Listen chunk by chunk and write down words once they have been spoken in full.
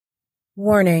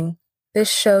Warning: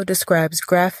 this show describes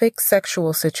graphic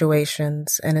sexual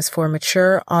situations and is for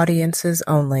mature audiences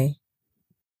only.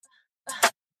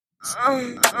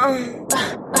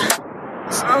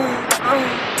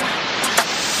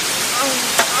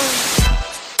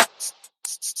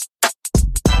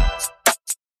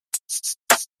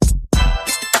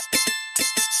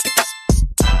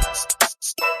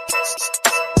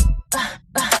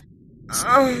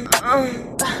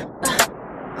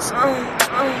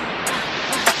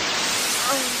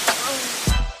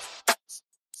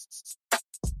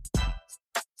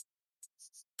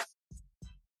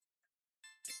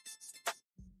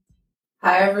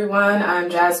 Hi everyone,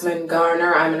 I'm Jasmine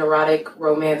Garner. I'm an erotic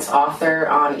romance author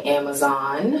on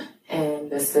Amazon, and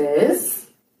this is...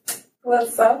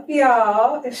 What's up,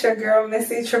 y'all? It's your girl,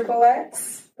 Missy Triple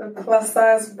X, the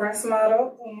plus-size breast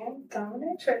model and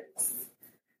dominatrix.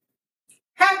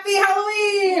 Happy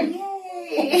Halloween!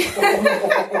 Yay!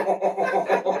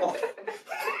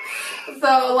 So,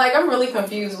 I'm really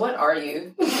confused. What are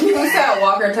you? You said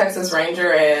Walker, Texas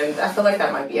Ranger, and I feel like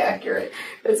that might be accurate.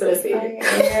 That's what I see. I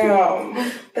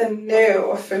am the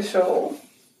new official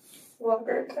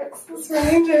Walker, Texas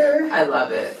Ranger. I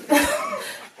love it.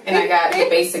 And I got the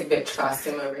basic bitch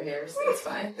costume over here, so it's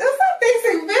fine. That's not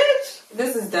basic bitch.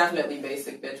 This is definitely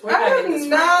basic bitch. I have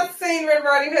not seen Red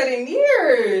Riding Hood in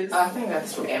years. I think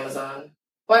that's from Amazon.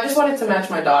 Well, I just wanted to match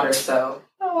my daughter, so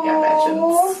yeah,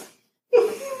 matchings.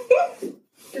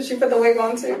 Did she put the wig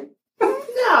on too?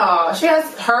 No,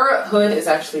 her hood is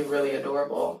actually really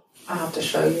adorable. I'll have to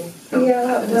show you.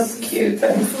 Yeah, that's cute.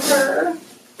 Thanks for her.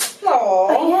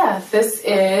 Aww. Yeah, this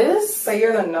is... So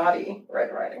you're the naughty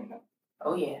Red Riding Hood.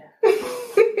 Oh, yeah.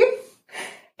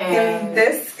 and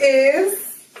this is...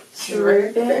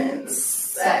 Drippin'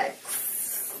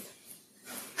 Sex.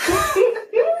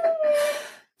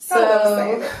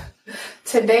 So,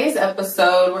 today's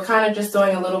episode, we're kind of just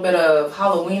doing a little bit of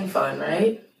Halloween fun,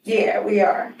 right? Yeah, we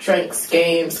are. Drinks,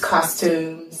 games,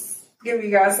 costumes. Give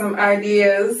you guys some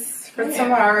ideas for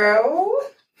tomorrow.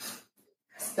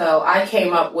 So I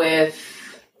came up with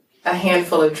a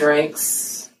handful of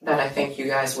drinks that I think you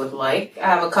guys would like. I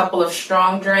have a couple of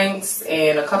strong drinks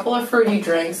and a couple of fruity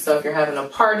drinks. So if you're having a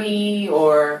party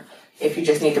or if you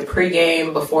just need to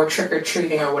pregame before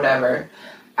trick-or-treating or whatever,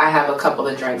 I have a couple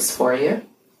of drinks for you.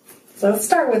 So let's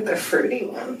start with the fruity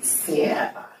ones.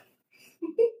 Yeah.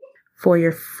 For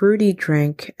your fruity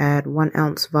drink, add 1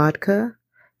 ounce vodka,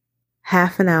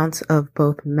 half an ounce of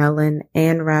both melon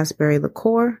and raspberry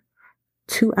liqueur,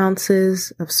 2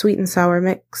 ounces of sweet and sour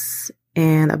mix,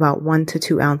 and about 1 to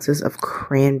 2 ounces of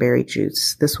cranberry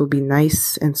juice. This will be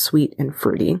nice and sweet and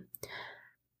fruity.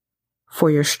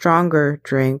 For your stronger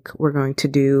drink, we're going to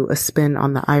do a spin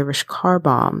on the Irish Car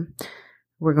Bomb.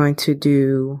 We're going to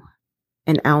do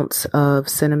 1 ounce of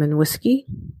cinnamon whiskey,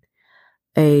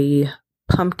 a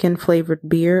pumpkin flavored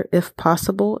beer if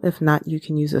possible. If not, you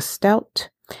can use a stout,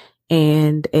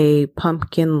 and a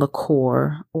pumpkin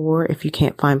liqueur, or if you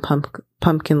can't find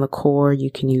pumpkin liqueur,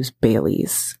 you can use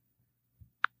Bailey's.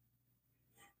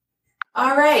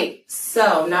 All right,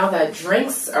 so now that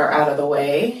drinks are out of the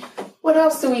way, what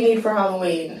else do we need for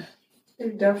Halloween?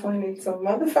 We definitely need some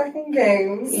motherfucking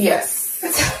games. Yes.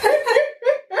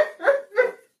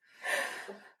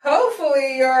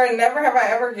 Hopefully your Never Have I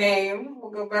Ever game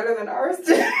will go better than ours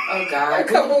did. Oh, God. A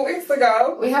couple weeks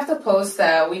ago. We have to post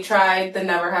that. We tried the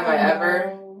Never Have I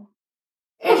Ever.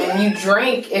 And you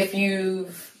drink if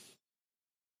you've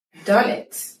done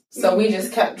it. So we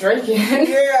just kept drinking.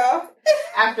 Yeah.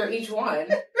 After each one.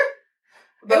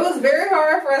 But it was very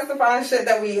hard for us to find shit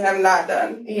that we have not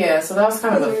done. Yeah, so that was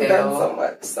kind of a fail. We've done so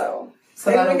much, so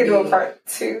maybe we could do a part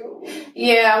 2.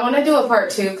 Yeah, I want to do a part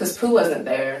 2 because Pooh wasn't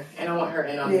there, and I want her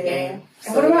in on the game. So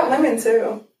and what about Lemon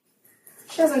too?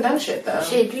 She hasn't done shit though.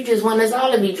 Shit, you just want us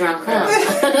all to be drunk, huh?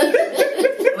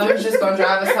 Lemon's just gonna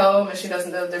drive us home, and she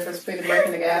doesn't know the difference between the brake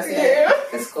and the gas yet. Yeah,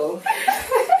 it's cool.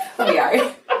 We'll be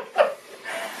alright.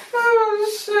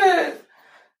 Oh shit!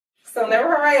 So Never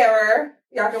Have I Ever.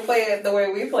 Y'all can play it the way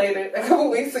we played it a couple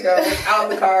weeks ago without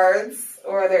the cards,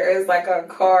 or there is like a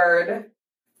card.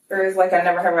 There is like a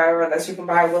Never Have I Ever that you can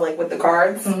buy with the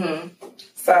cards. Mm-hmm.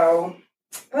 So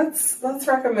let's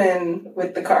recommend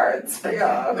with the cards for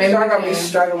y'all. Maybe y'all gonna be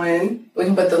struggling. We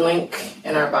can put the link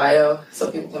in our bio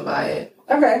so people can buy it.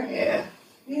 Okay. Yeah.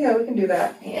 Yeah, we can do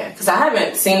that. Yeah, because I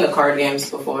haven't seen the card games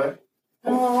before.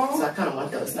 Aww. So I kind of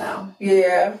want those now.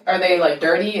 Yeah. Are they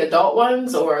dirty adult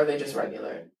ones or are they just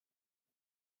regular?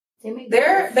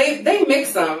 They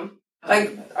mix them.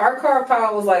 Our card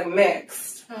pile was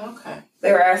mixed. Oh, okay.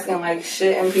 They were asking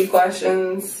shit and P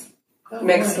questions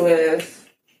mixed with,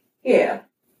 yeah.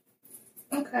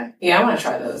 Okay. Yeah, I want to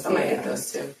try those. I might get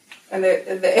those too. And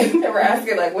they were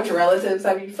asking, like, which relatives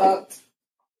have you fucked?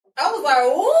 I was like,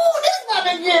 ooh, this about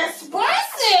to get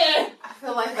spicy. I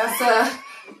feel like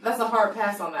that's a hard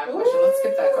pass on that question. Let's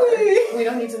skip that card. We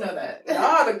don't need to know that.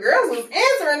 Nah, the girls was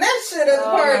answering that shit at the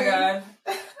party. Oh my god.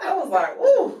 I was like,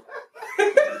 ooh.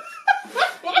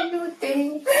 You know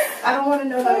things. I don't want to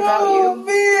know that about you.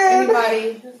 Man.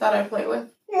 Anybody that I play with.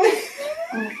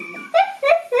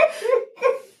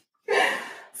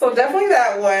 So definitely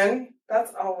that one.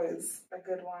 That's always a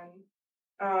good one.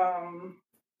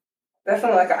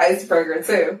 Definitely like an icebreaker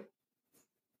too.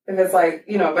 If it's like,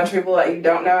 you know, a bunch of people that you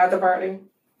don't know at the party.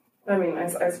 That'd be a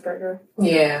nice icebreaker.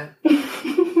 Yeah.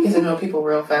 Get to know people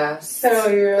real fast.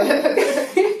 Hell yeah.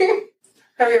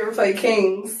 Have you ever played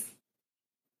Kings?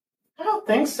 I don't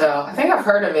think so. I think I've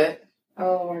heard of it.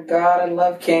 Oh my god, I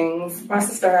love Kings. My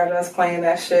sister had us playing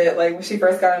that shit like when she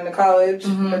first got into college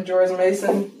with George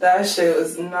Mason. That shit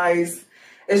was nice.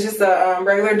 It's just a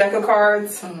regular deck of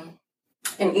cards,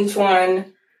 and each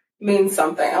one means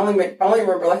something. I only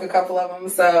remember like a couple of them.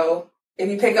 So if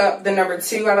you pick up the number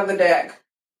 2 out of the deck,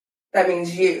 that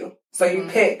means you. So you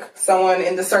pick someone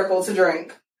in the circle to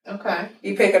drink. Okay.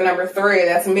 You pick a number 3,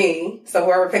 that's me. So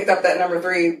whoever picked up that number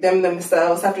 3, them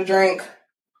themselves have to drink.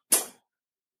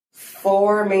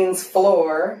 4 means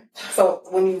floor. So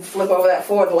when you flip over that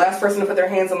 4, the last person to put their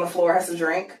hands on the floor has to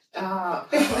drink. That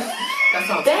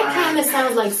sounds That kind of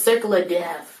sounds like Circle of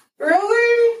Death.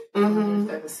 Really? Mm-hmm.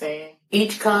 They're the same.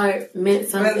 Each card meant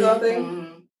something. Meant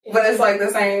something? But it's like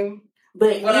the same.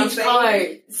 But What I'm each saying?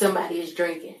 card, somebody is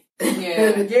drinking.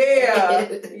 Yeah.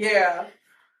 Yeah.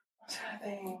 I'm trying to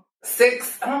think.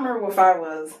 6, I don't remember what 5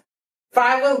 was.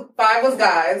 5 was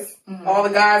guys. All the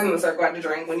guys in the circle had to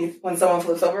drink when someone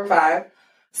flips over 5.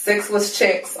 6 was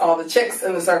chicks. All the chicks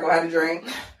in the circle had to drink.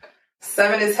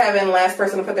 7 is heaven. Last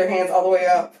person to put their hands all the way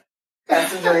up has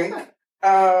to drink.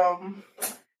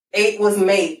 8 was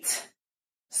mate.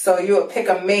 So you would pick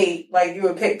a mate, like you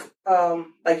would pick,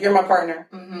 like you're my partner.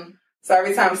 So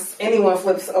every time anyone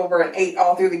flips over an 8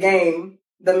 all through the game,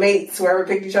 the mates, whoever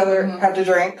picked each other, have to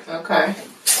drink. Okay.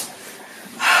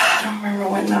 I don't remember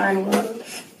what 9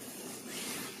 was.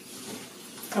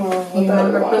 What You the other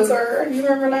remember ones what? were. You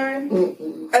remember 9?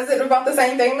 Mm-mm. Is it about the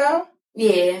same thing though?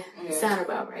 Yeah, Yeah. sound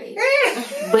about right.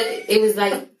 But it was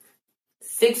like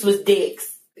 6 was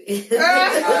dicks. Everybody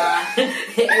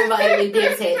with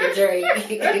dicks had to drink.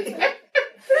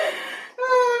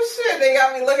 Oh shit, they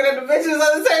got me looking at the bitches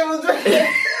on the table drinking.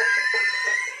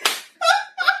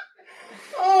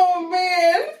 Oh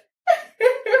man.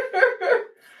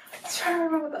 I'm trying to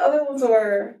remember what the other ones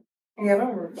were. Yeah, I don't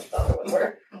remember what the other ones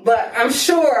were. But I'm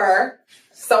sure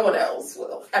someone else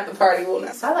will at the party will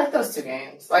know. So I like those 2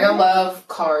 games. Like, I love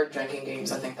card drinking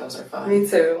games. I think those are fun. Me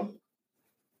too.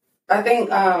 I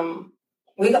think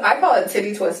I call it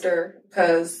Titty Twister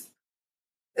because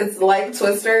it's like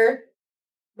Twister,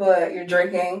 but you're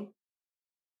drinking.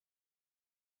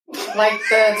 Like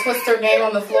the Twister game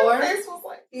on the floor. This was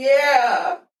like,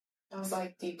 yeah. I was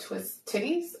like, do you twist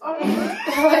titties on me?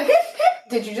 Like,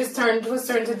 did you just turn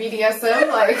Twister into BDSM?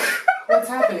 Like, what's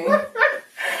happening?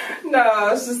 No,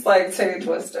 it's just like Titty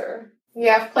Twister.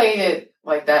 Yeah, I've played it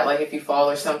like that. Like, if you fall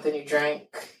or something, you drink.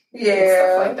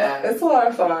 Yeah. Stuff like that. It's a lot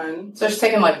of fun. So just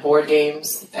taking like board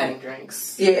games, adding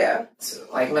drinks. Yeah. So,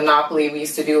 like Monopoly, we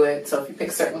used to do it. So if you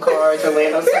pick certain cards or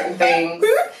land on certain things,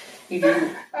 you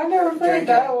do. I never played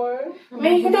that one. I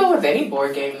mean, you can do it with any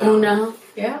board game though. Uno.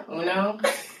 Yeah, Uno.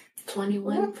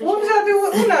 21. What did y'all do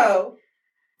with Uno?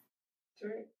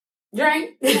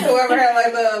 Drink. Whoever had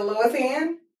like the lowest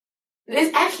hand?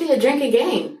 It's actually a drinking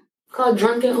game called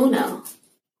Drunken Uno.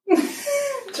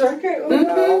 Drinking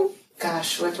Uno?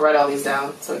 Gosh, we have to write all these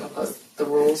down so we can post the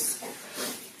rules.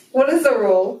 What is the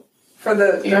rule for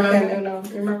the You drinking remember? Uno?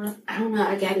 You remember? I don't know.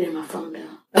 I got it in my phone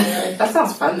though. That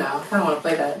sounds fun now. I kind of want to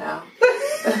play that now.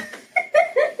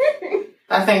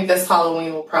 I think this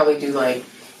Halloween we'll probably do like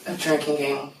a drinking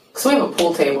game. Because we have a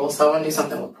pool table, so I want to do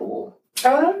something with pool.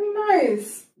 Oh, that'd be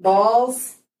nice.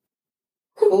 Balls,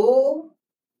 pool,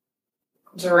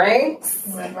 drinks.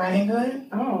 Red Riding Hood?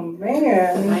 Oh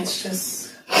man, Night's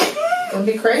just gonna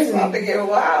be crazy. about to get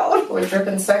wild. We're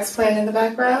dripping sex playing in the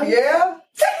background. Yeah.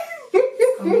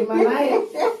 Gonna be my night.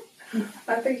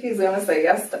 I think he's gonna say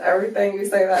yes to everything you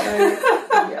say that night.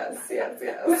 Yes.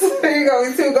 There you go.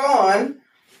 We 2 gone.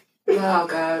 Oh,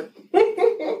 God.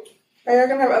 Are y'all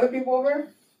gonna have other people over?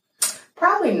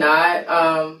 Probably not.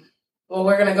 Well,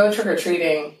 we're gonna go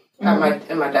trick-or-treating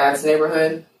in my dad's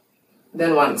neighborhood.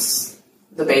 Then once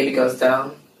the baby goes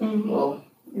down, we'll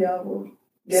We'll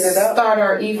get it up. start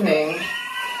our evening.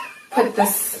 Put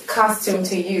this costume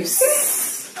to use.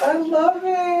 I love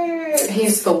it.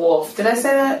 He's the wolf. Did I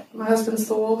say that? My husband's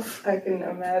the wolf. I can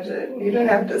imagine. You didn't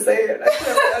have to say it. I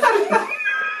can imagine.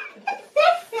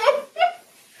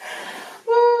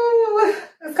 Ooh,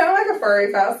 it's kind of like a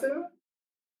furry costume.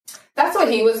 That's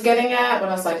what he was getting at, but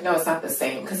I was like, no, it's not the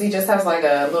same. Because he just has like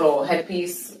a little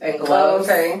headpiece and gloves.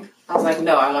 Oh, okay. I was like,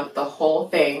 no, I want the whole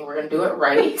thing. We're going to do it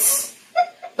right.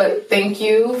 But thank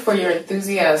you for your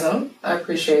enthusiasm. I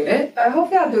appreciate it. I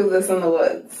hope y'all do this in the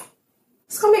woods.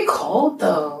 It's going to be cold,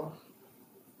 though.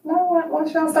 No,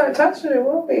 once y'all start touching it, it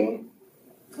will be.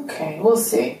 Okay, we'll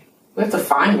see. We have to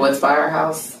find woods by our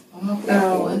house. I don't know if we have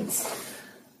No. woods.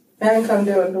 Man, come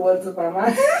do it in the woods of our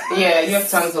mind. Yeah, you have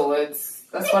tons of woods.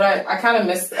 That's what I kind of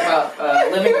missed about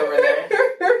living over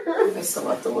there. I still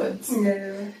love the woods.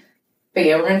 Yeah. But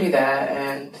yeah, we're going to do that.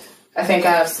 And I think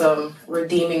I have some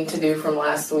redeeming to do from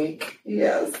last week.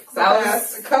 Yes.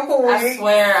 Last a couple I weeks.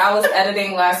 swear, I was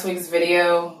editing last week's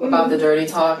video about the dirty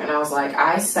talk, and I was like,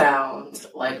 I sound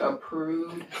like a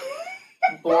prude,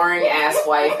 boring ass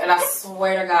wife. And I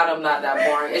swear to God, I'm not that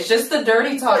boring. It's just the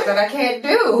dirty talk that I can't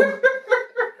do.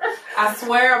 I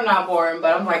swear I'm not boring,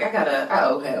 but I'm like, I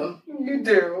owe him. You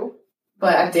do.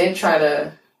 But I did try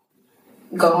to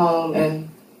go home and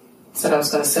said I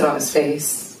was going to sit on his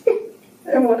face.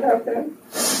 And what happened?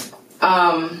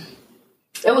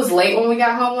 It was late when we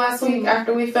got home last week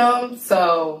after we filmed,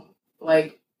 so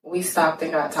like we stopped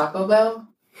and got Taco Bell.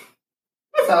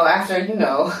 So after,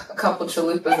 a couple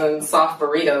chalupas and soft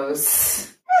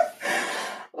burritos,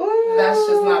 that's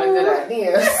just not a good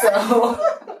idea.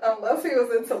 So unless he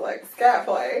was into like scat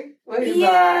play. But he's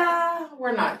yeah,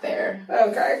 we're not there. not.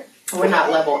 Okay. We're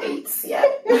not level 8s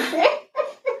yet.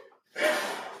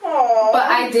 Aww. But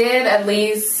I did at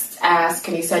least ask,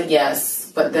 and he said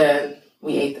yes. But then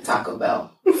we ate the Taco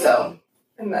Bell. So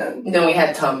And then then we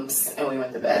had Tums, and we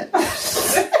went to bed. y'all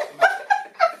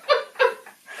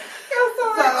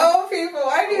sound like old people.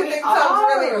 Why do you We think Tums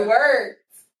really are. work?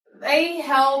 They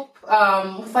help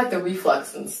with like the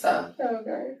reflux and stuff.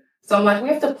 Okay. So I'm like, we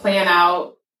have to plan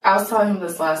out. I was telling him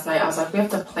this last night. I was like, we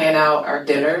have to plan out our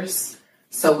dinners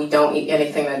so we don't eat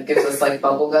anything that gives us like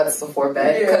bubble guts before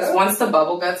bed. Because Yeah. once the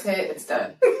bubble guts hit, it's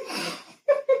done.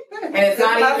 And it's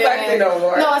not even sexy no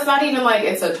more. No, it's not even like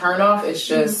it's a turnoff. It's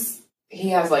just he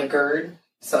has like GERD,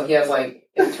 so he has like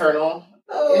internal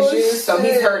issues. So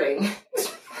he's shit. hurting.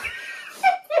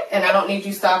 And I don't need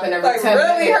you stopping every Like 10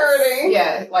 really minutes. hurting.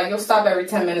 Yeah, like you'll stop every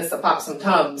 10 minutes to pop some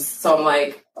Tums. So I'm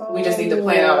like, we just need to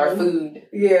plan out our food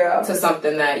Yeah. to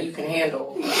something that you can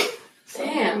handle.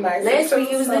 Damn. Nice. Last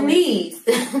week it was the knees.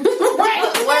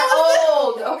 We're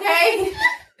old, okay?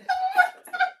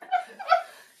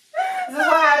 This is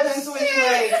what happens when you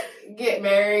like get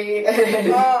married.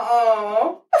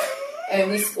 And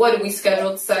we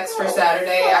scheduled sex for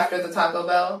Saturday after the Taco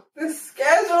Bell. The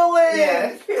scheduling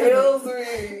Yeah. kills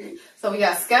me. So we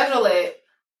got to schedule it.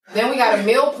 Then we got a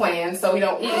meal plan so we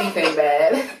don't eat anything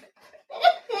bad.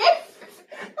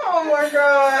 Oh my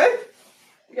god.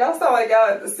 Y'all sound like y'all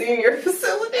at the senior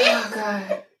facility. Oh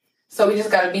god. So we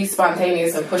just gotta be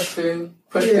spontaneous and push through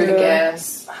the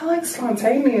gas. I like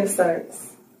spontaneous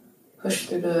sex. Push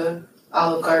through the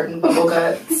Olive Garden bubble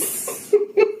guts.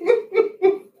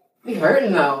 Be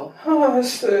hurting though. Oh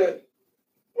shit.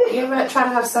 You ever try to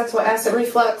have sex with acid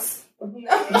reflux?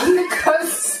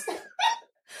 Because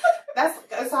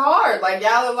it's hard. Like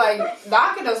y'all are like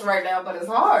knocking us right now, but it's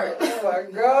hard. Oh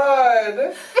my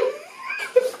god.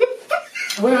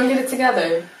 We're gonna get it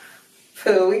together.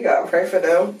 Pooh, we gotta pray for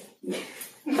them.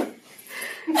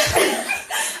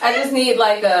 I just need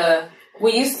like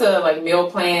we used to like meal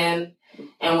plan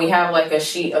and we have like a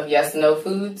sheet of yes no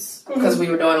foods because we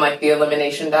were doing like the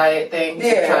elimination diet thing,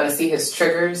 Yeah. trying to see his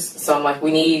triggers. So I'm like,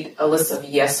 we need a list of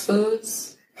yes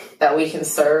foods that we can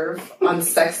serve on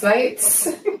sex nights.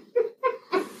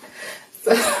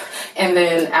 And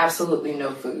then absolutely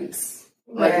no foods.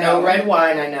 Like no Wow. red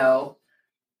wine, I know.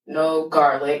 No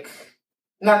garlic.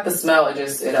 Not the smell,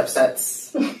 it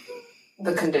upsets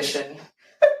the condition.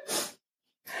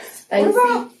 What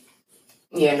about,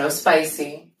 Yeah, no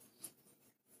spicy.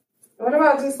 what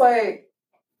about just like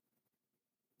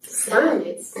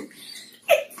Salads.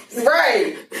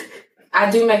 right?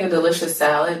 I do make a delicious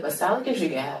salad, but salad gives you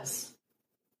gas.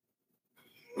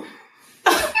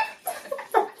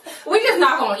 We just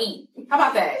not gonna eat. How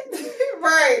about that?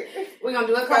 Right. We're gonna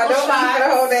do a I couple don't eat the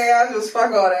whole shots. day. I just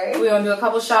fuck all day. We're gonna do a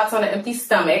couple shots on an empty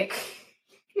stomach.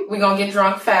 We're gonna get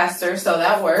drunk faster, so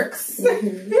that works.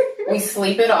 We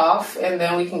sleep it off, and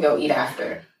then we can go eat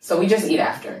after. So we just eat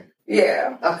after.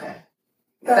 Yeah. Okay.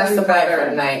 That'd That's be the plan better. for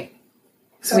tonight.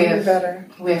 So That'd be better.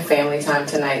 we have family time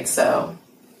tonight, so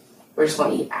we're just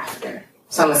gonna eat after.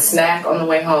 So I'm going to snack on the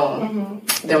way home.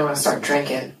 Mm-hmm. Then we're going to start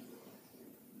drinking.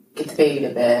 Get the baby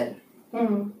to bed.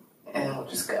 Mm-hmm. And then we'll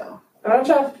just go. Why don't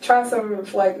y'all try some,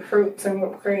 like, fruits and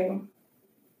whipped cream?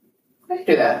 I can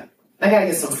do that. I got to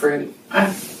get some fruit. I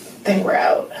think we're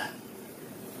out.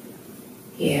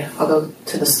 Yeah, I'll go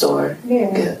to the store.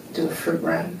 Yeah. Do a fruit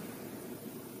run.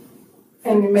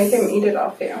 And make him eat it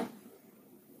off you.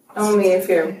 Only if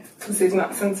because he's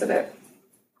not sensitive.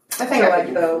 I think So, I like,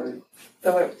 can do fruit.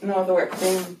 the whipped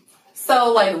cream.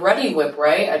 So, like, Ready Whip,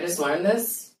 right? I just learned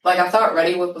this. Like, I thought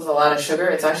Ready Whip was a lot of sugar.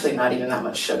 It's actually not even that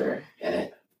much sugar in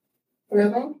it.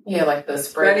 Really? Yeah, like the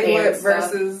spray Ready can Whip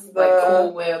stuff, versus the... like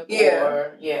Cool Whip.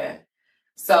 Yeah.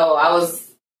 So,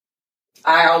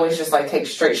 I always just, like, take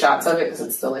straight shots of it because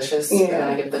it's delicious. Yeah. And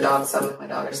I give the dog some and my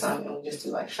daughter some. And we just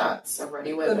do, like, shots of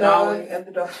Ready Whip.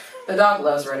 The dog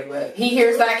loves Ready Whip. He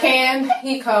hears that can,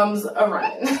 he comes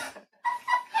a-running.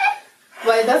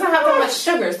 But it doesn't have that much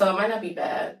sugar, so it might not be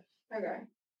bad. Okay.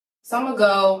 So I'm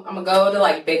gonna go to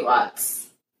like Big Lots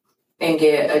and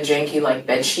get a janky like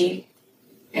bed sheet,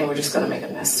 and we're just gonna make a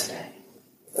mess today.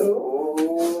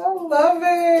 Ooh, I love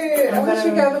it. I wish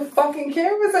you got the fucking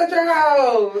cameras at your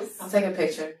house. I'll take a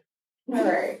picture. All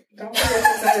right. Don't forget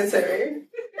to send it to me.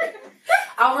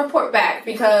 I'll report back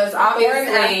because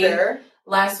obviously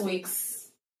last week's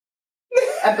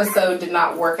episode did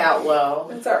not work out well.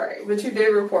 It's all right, but you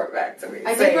did report back to me.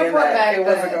 I did report back. It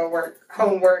wasn't gonna work.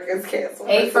 Homework is canceled.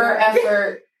 A for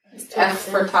effort, F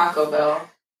for Taco Bell.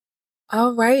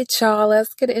 All right, y'all,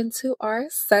 let's get into our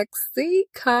sexy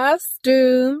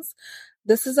costumes.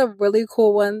 This is a really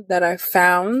cool one that I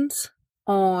found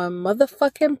on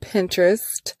motherfucking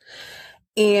Pinterest,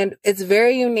 and it's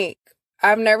very unique.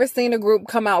 I've never seen a group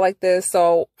come out like this,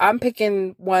 so I'm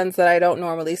picking ones that I don't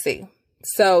normally see.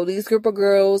 So these group of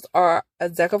girls are a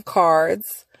deck of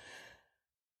cards.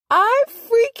 I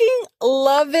freaking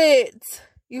love it.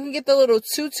 You can get the little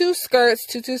tutu skirts.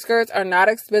 Tutu skirts are not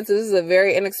expensive. This is a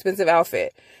very inexpensive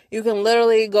outfit. You can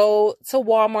literally go to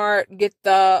Walmart, get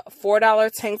the $4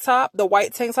 tank top, the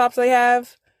white tank tops they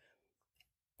have,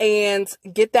 and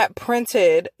get that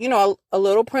printed, a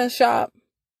little print shop.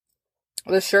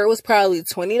 The shirt was probably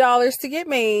 $20 to get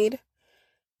made.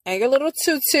 And your little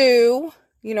tutu.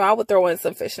 I would throw in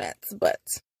some fishnets, but...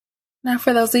 Now,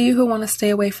 for those of you who want to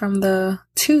stay away from the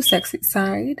too sexy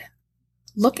side,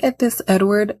 look at this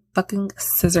Edward fucking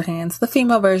Scissorhands, the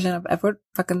female version of Edward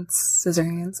fucking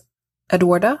Scissorhands,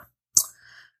 Edwarda.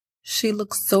 She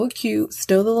looks so cute.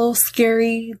 Still the little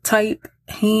scary type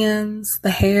hands, the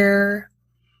hair,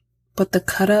 but the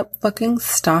cut up fucking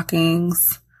stockings,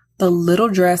 the little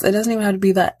dress. It doesn't even have to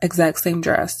be the exact same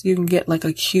dress. You can get like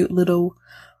a cute little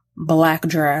black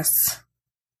dress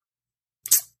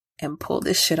and pull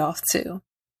this shit off too.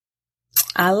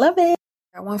 I love it.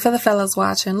 Got one for the fellas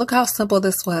watching. Look how simple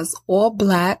this was. All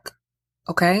black.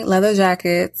 Okay. Leather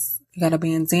jackets. You got a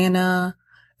bandana.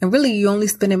 And really you only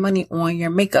spending money on your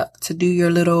makeup to do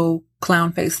your little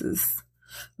clown faces.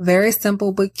 Very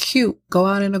simple but cute. Go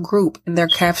out in a group. And their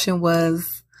caption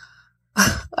was,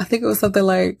 I think it was something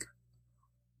like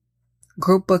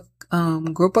group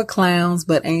of clowns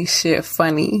but ain't shit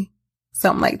funny.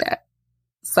 Something like that.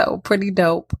 So pretty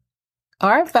dope. All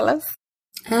right, fellas.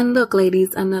 And look,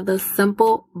 ladies, another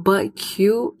simple but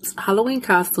cute Halloween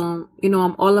costume.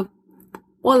 I'm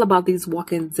all about these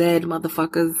Walking Dead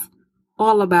motherfuckers.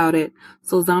 All about it.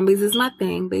 So zombies is my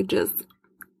thing. They just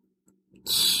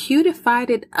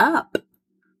cutified it up.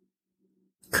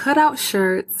 Cut out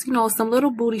shirts, some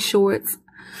little booty shorts.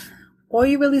 All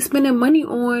you really spending money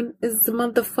on is the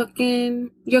motherfucking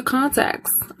your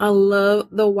contacts. I love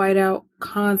the whiteout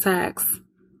contacts.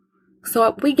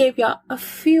 So we gave y'all a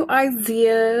few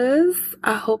ideas.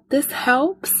 I hope this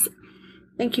helps.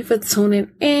 Thank you for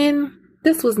tuning in.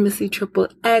 This was Missy Triple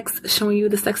X showing you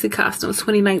the sexy costumes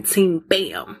 2019.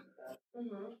 Bam.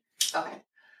 Okay.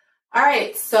 All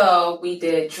right. So we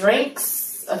did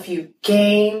drinks, a few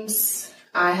games.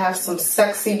 I have some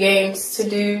sexy games to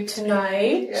do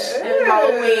tonight and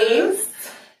Halloween.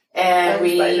 And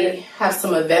we have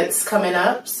some events coming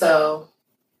up. So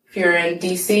if you're in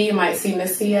DC, you might see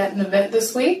Missy at an event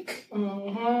this week. Or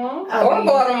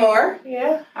Baltimore.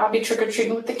 Yeah. I'll be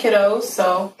trick-or-treating with the kiddos.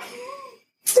 So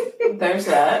there's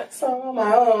that. So on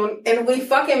my own. And we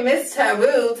fucking missed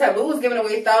Taboo. Taboo was giving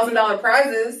away $1,000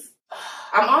 prizes.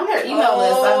 I'm on their email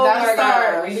list. I've got to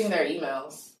start reading their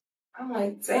emails. I'm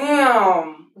like,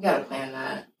 damn. We gotta plan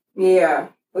that. Yeah.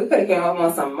 We could have came up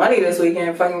on some money this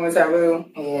weekend fucking with Taboo.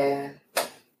 Yeah.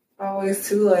 Always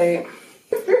too late.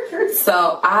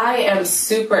 So I am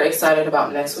super excited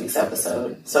about next week's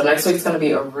episode. So next week's going to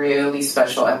be a really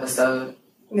special episode.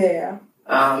 Yeah.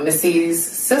 Missy's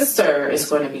sister is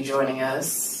going to be joining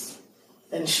us,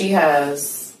 and she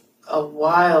has a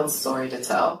wild story to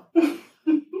tell.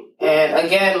 And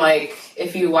again, like,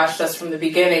 if you watched us from the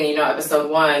beginning, you know,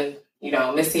 episode 1, you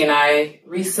know, Missy and I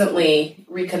recently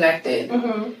reconnected.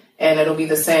 Mm-hmm. And it'll be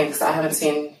the same because I haven't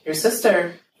seen your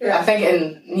sister, I think, in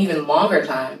an even longer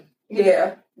time.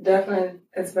 Yeah, definitely.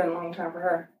 It's been a long time for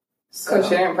her. Because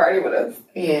she didn't party with us.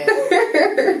 Yeah.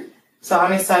 So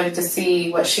I'm excited to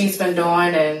see what she's been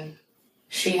doing. And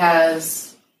she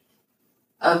has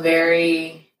a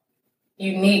very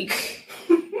unique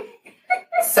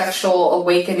sexual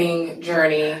awakening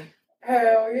journey.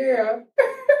 Hell yeah.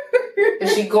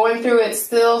 Is she going through it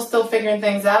still figuring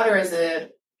things out, or is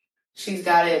it she's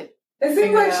got it? It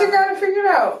seems like she got it figured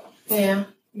out. Yeah.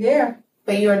 Yeah.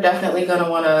 But you are definitely going to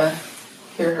want to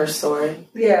hear her story.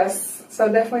 Yes.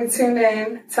 So definitely tune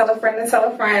in. Tell a friend to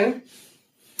tell a friend.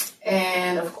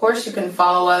 And of course, you can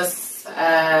follow us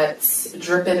at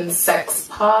Drippin' Sex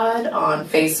Pod on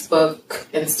Facebook,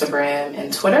 Instagram,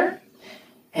 and Twitter.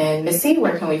 And Missy,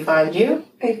 where can we find you?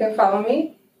 You can follow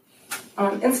me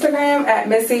on Instagram at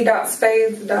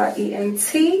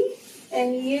missy.spades.ent.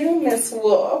 And you, Miss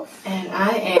Wolf. And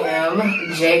I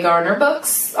am J. Garner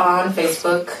Books on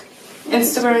Facebook,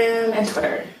 Instagram, and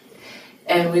Twitter.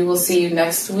 And we will see you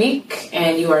next week,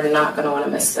 and you are not going to want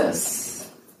to miss this.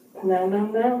 No, no,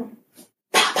 no.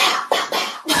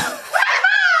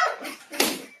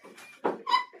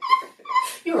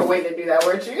 You were waiting to do that,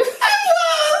 weren't you?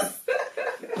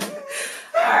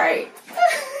 All right.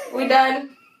 We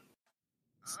done?